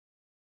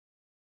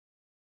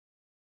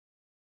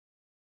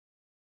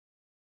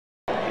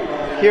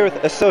Here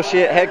with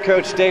Associate Head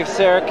Coach Dave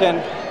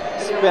Sarachan.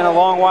 It's been a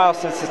long while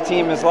since the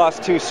team has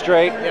lost 2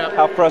 straight. Yep.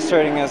 How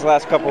frustrating has the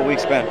last couple of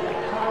weeks been?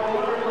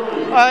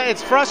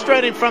 It's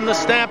frustrating from the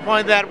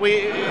standpoint that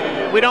we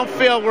don't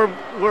feel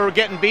we're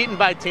getting beaten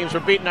by teams.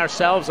 We're beating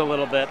ourselves a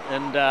little bit.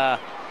 And,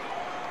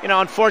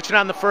 unfortunate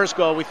on the first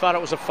goal. We thought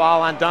it was a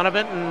foul on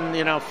Donovan,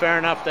 and, fair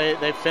enough,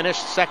 they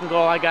finished. Second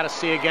goal I got to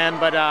see again.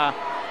 But,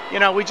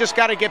 we just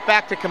got to get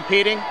back to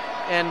competing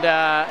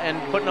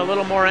and putting a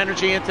little more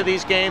energy into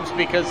these games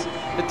because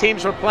the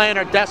teams we're playing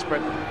are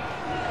desperate.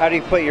 How do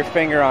you put your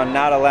finger on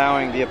not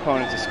allowing the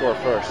opponent to score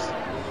first?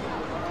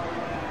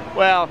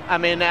 Well, I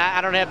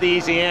don't have the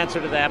easy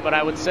answer to that, but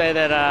I would say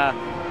that,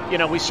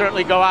 we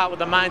certainly go out with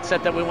the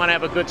mindset that we want to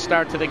have a good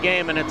start to the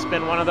game, and it's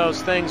been one of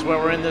those things where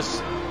we're in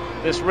this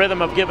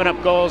rhythm of giving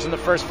up goals in the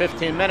first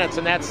 15 minutes,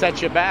 and that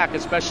sets you back,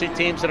 especially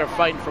teams that are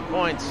fighting for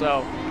points.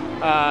 So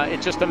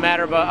it's just a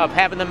matter of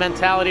having the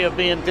mentality of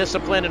being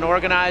disciplined and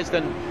organized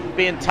and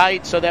being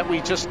tight so that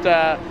we just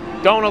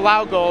don't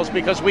allow goals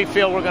because we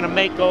feel we're going to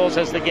make goals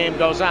as the game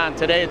goes on.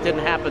 Today it didn't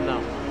happen, though.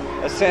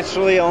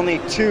 Essentially only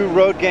 2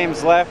 road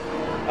games left.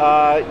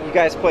 You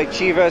guys play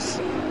Chivas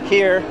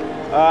here.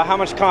 How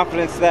much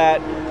confidence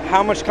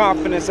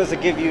does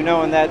it give you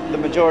knowing that the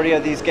majority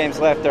of these games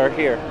left are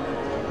here?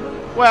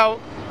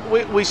 Well,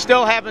 we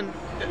still haven't,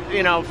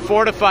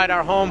 fortified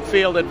our home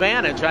field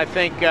advantage. I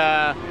think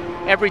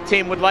every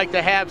team would like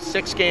to have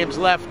 6 games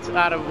left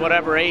out of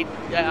whatever 8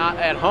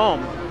 at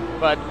home,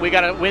 but we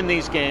got to win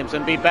these games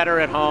and be better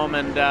at home,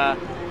 and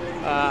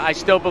I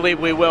still believe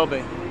we will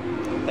be.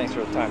 Thanks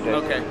for the time, Dave.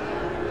 Okay.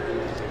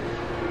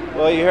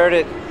 Well, you heard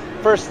it.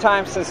 First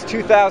time since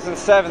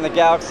 2007 the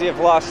Galaxy have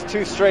lost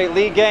 2 straight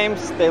league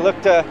games. They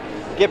look to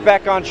get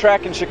back on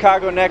track in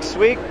Chicago next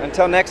week.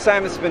 Until next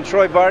time, it's been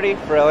Troy Barty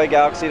for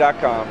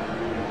LAGalaxy.com.